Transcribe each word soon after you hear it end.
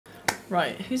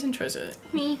Right, whose intro is it?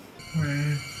 Me.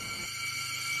 Boom!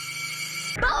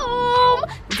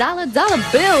 Dollar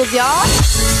bills, y'all.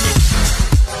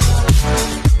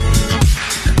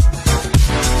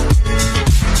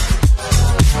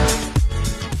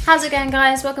 How's it going,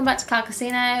 guys? Welcome back to Cloud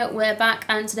Casino. We're back,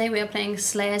 and today we are playing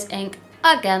Slayers Inc.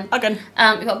 again. We've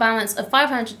got a balance of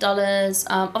 $500.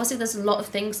 Obviously, there's a lot of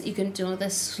things that you can do with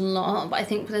this slot, but I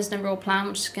think there's no real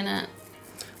plan.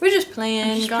 We're just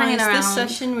playing, guys. around. This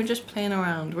session, we're just playing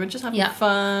around. We're just having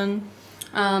fun.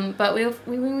 But we've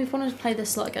wanted to play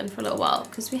this slot again for a little while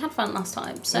because we had fun last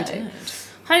time. So we did.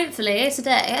 Hopefully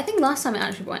today, I think last time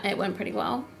it went pretty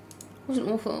well. It wasn't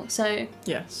awful. So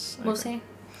yes, we'll see.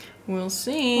 We'll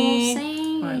see. We'll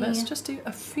see. Right, let's just do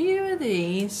a few of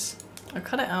these. I'll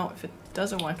cut it out if it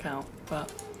doesn't work out,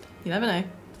 but you never know.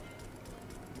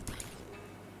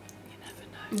 You never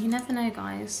know. You never know,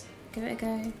 guys. Give it a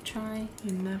go. Try.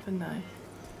 You never know.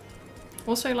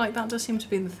 Also, like, that does seem to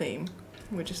be the theme.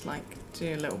 We're just like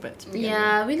do a little bit to begin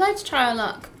with. We like to try our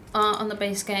luck on the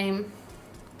base game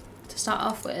to start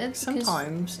off with.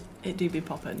 Sometimes it do be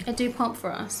popping. It do pop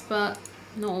for us, but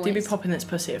not always. Do be popping its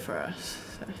pussy for us.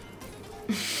 So.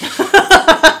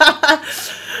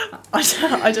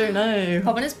 I don't know.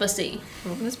 Popping its pussy.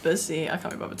 Popping its pussy. I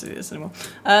can't be bothered to do this anymore.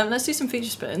 Let's do some feature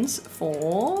spins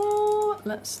for.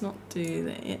 Let's not do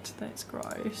that. That's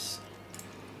gross.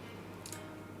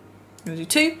 I'm gonna do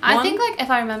two. I think, like, if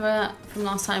I remember from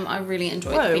last time, I really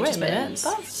enjoyed the feature spins.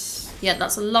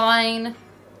 That's a line.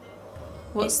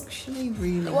 What's actually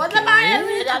really What's good. the line?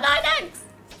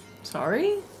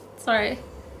 Sorry? Sorry.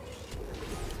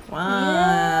 Wow.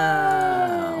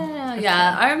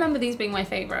 Yeah, I remember these being my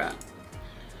favourite.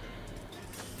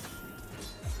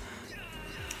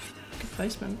 Good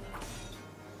placement.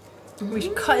 We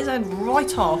should cut his head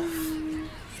right off.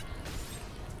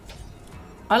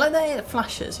 I like that it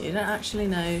flashes. You don't actually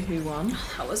know who won.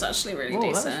 That was actually really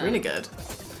decent. decent. That was really good.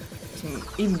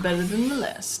 Even better than the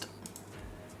list.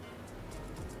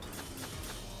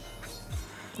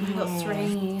 I got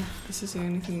 3. This is the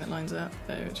only thing that lines up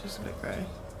though, which is a bit grey.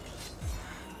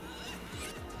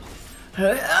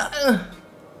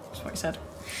 That's what he said.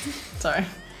 Sorry.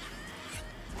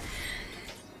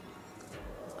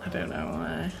 I don't know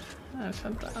why I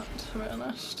said that, to be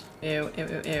honest. Ew, ew,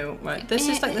 ew, ew. Right, this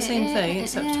is like the same thing,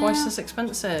 except twice as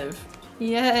expensive.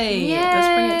 Yay! Let's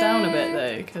bring it down a bit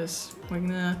though, because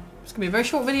it's gonna be a very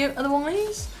short video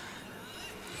otherwise.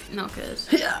 Not good.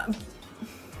 Yeah.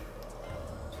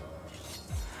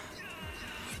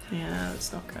 Yeah,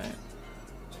 that's not great.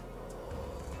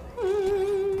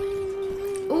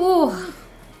 Ooh.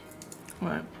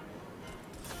 Right.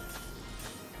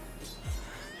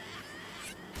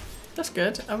 That's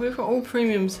good. We've got all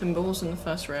premium symbols in the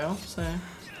first rail, so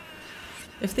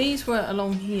if these were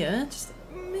along here, just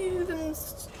move them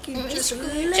just a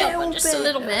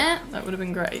little bit. That would have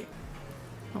been great.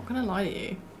 Not gonna lie to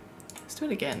you. Let's do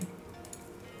it again.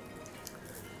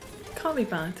 Can't be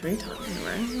bad 3 times in a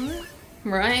row, isn't it?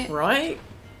 Right? Right?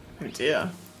 Oh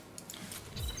dear.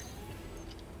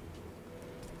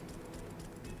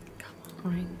 Come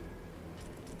on. Right.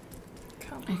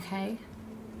 Come on. Okay.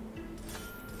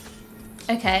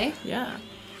 Okay. Yeah.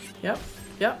 Yep.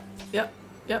 Yep. Yep.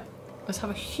 Yep. Let's have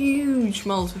a huge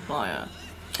multiplier.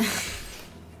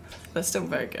 That's still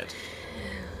very good.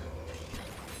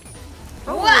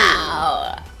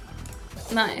 Wow!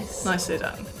 Nice. Nicely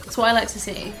done. That's what I like to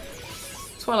see.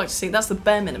 That's what I like to see. That's the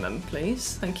bare minimum,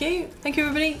 please. Thank you. Thank you,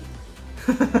 everybody.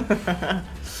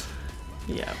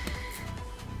 Yep.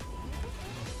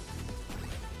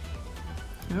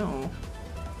 No.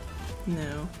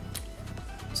 No.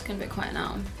 It's gonna be quiet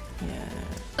now. Yeah.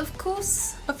 Of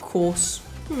course. Of course.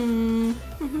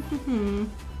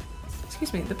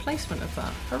 Excuse me, the placement of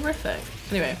that. Horrific.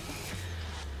 Anyway.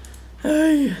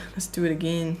 Hey, let's do it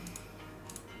again.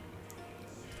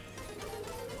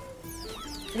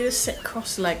 I'm gonna sit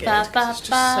cross-legged because it's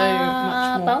just so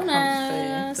much more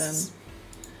comfy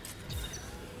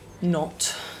than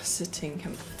not sitting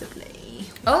comfortably.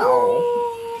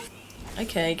 Oh!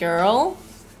 Okay, girl.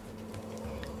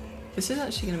 This is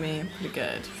actually going to be pretty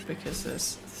good because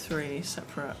there's 3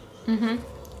 separate.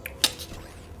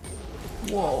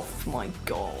 Whoa, my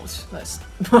god. That's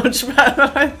much better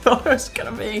than I thought it was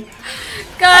going to be.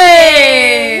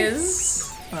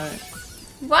 Guys! Right.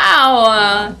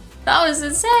 Wow! That was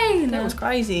insane! That was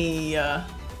crazy.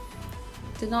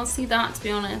 Did not see that, to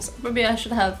be honest. Maybe I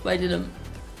should have, but I didn't.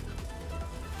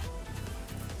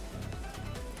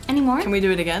 Any more? Can we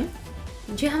do it again?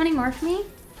 Do you have any more for me?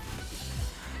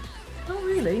 Not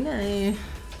really, no.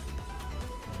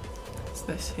 What's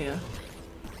this here?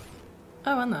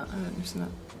 Oh, and that. I haven't seen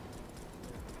that.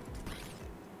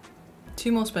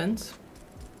 2 more spins.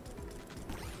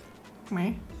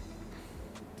 Me.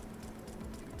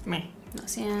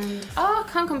 That's the end. Oh, I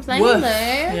can't complain Woof. though,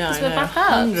 Yeah, because we're back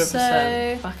up. 100%.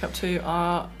 So Back up to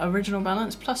our original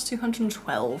balance plus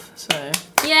 212. So yay!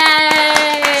 So to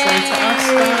us,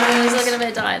 It was guys, looking a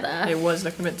bit dire there. it was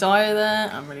looking a bit dire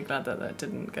there. I'm really glad that that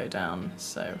didn't go down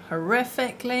so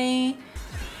horrifically.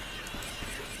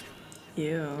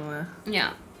 Ew.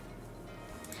 Yeah.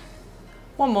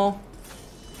 One more.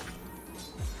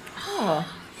 Oh.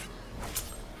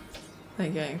 There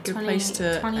you go. Good place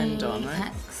to end on,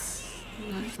 right?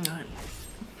 Right.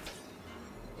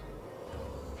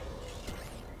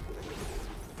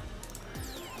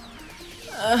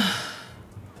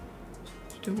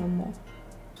 Do one more.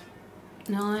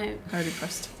 No. I already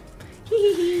pressed.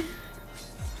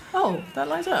 Oh, that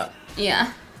lights up.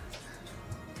 Yeah.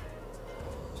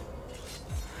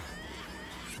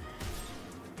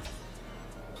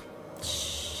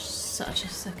 Such a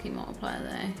sucky multiplier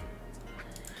though.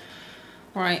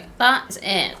 Right, that's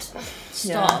it. Stop.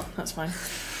 Yeah, that's fine.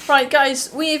 Right,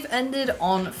 guys, we've ended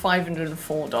on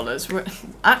 $504. We're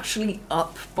actually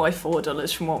up by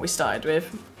 $4 from what we started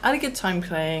with. Had a good time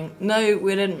playing. No,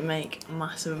 we didn't make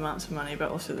massive amounts of money,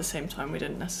 but also at the same time, we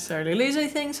didn't necessarily lose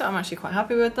anything, so I'm actually quite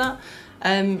happy with that.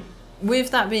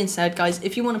 With that being said, guys,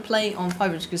 if you want to play on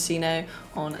 500 Casino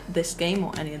on this game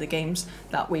or any of the games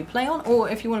that we play on, or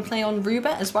if you want to play on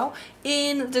Roulette as well,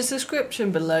 in the description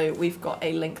below we've got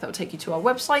a link that will take you to our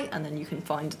website, and then you can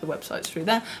find the websites through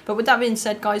there. But with that being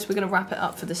said, guys, we're going to wrap it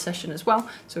up for this session as well,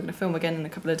 so we're going to film again in a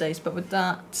couple of days. But with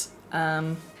that,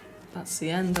 that's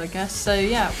the end, I guess. So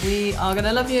yeah, we are going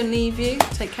to love you and leave you.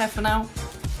 Take care for now.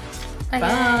 Bye.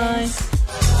 Bye.